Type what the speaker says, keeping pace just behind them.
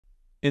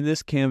In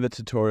this Canva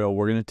tutorial,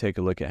 we're going to take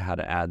a look at how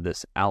to add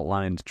this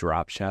outlined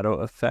drop shadow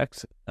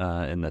effect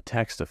in the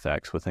text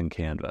effects within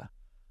Canva.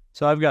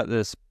 So I've got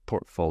this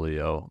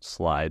portfolio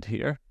slide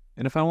here,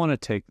 and if I want to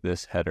take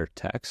this header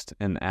text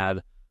and add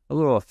a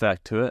little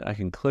effect to it, I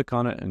can click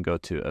on it and go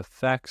to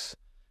Effects,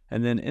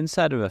 and then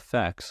inside of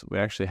Effects, we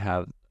actually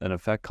have an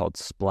effect called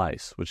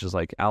Splice, which is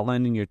like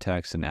outlining your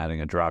text and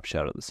adding a drop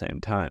shadow at the same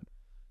time.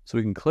 So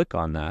we can click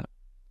on that,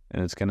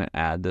 and it's going to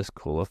add this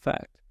cool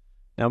effect.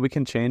 Now we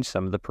can change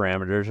some of the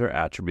parameters or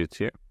attributes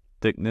here: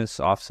 thickness,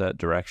 offset,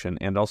 direction,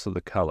 and also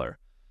the color.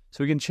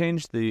 So we can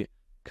change the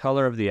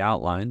color of the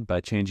outline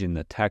by changing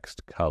the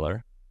text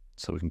color.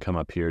 So we can come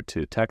up here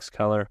to text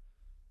color,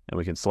 and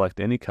we can select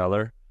any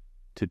color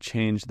to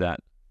change that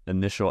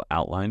initial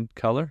outline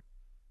color.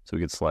 So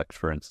we can select,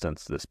 for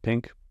instance, this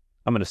pink.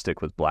 I'm going to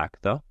stick with black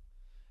though.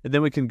 And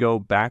then we can go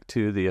back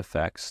to the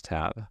Effects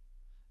tab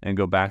and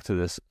go back to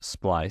this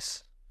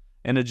Splice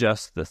and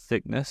adjust the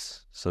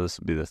thickness. So this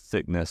would be the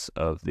thickness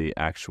of the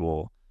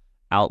actual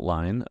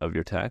outline of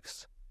your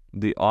text,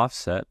 the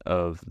offset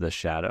of the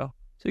shadow.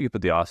 So you can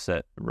put the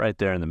offset right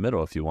there in the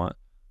middle if you want,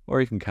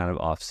 or you can kind of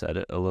offset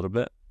it a little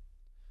bit.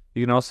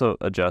 You can also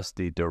adjust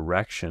the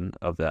direction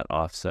of that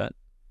offset,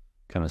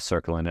 kind of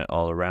circling it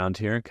all around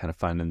here, kind of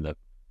finding the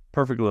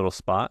perfect little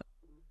spot.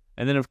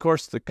 And then of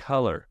course the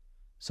color.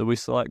 So we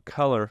select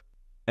color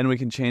and we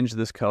can change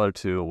this color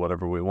to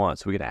whatever we want.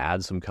 So we could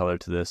add some color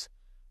to this.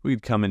 We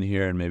could come in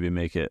here and maybe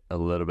make it a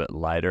little bit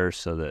lighter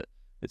so that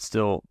it's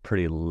still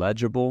pretty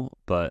legible,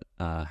 but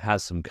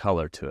has some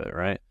color to it,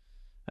 right?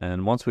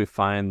 And once we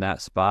find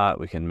that spot,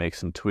 we can make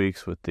some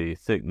tweaks with the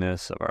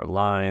thickness of our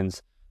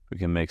lines. We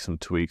can make some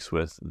tweaks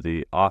with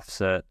the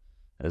offset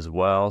as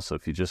well. So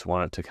if you just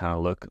want it to kind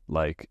of look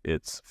like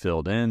it's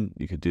filled in,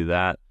 you could do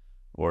that,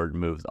 or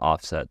move the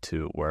offset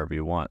to wherever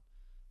you want.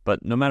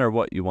 But no matter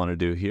what you want to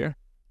do here,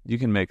 you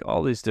can make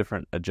all these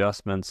different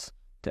adjustments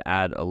to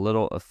add a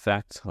little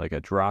effect, like a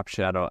drop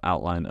shadow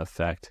outline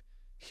effect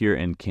here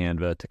in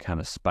Canva to kind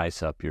of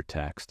spice up your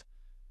text.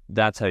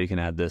 That's how you can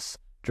add this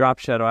drop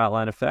shadow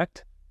outline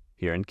effect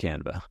here in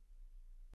Canva.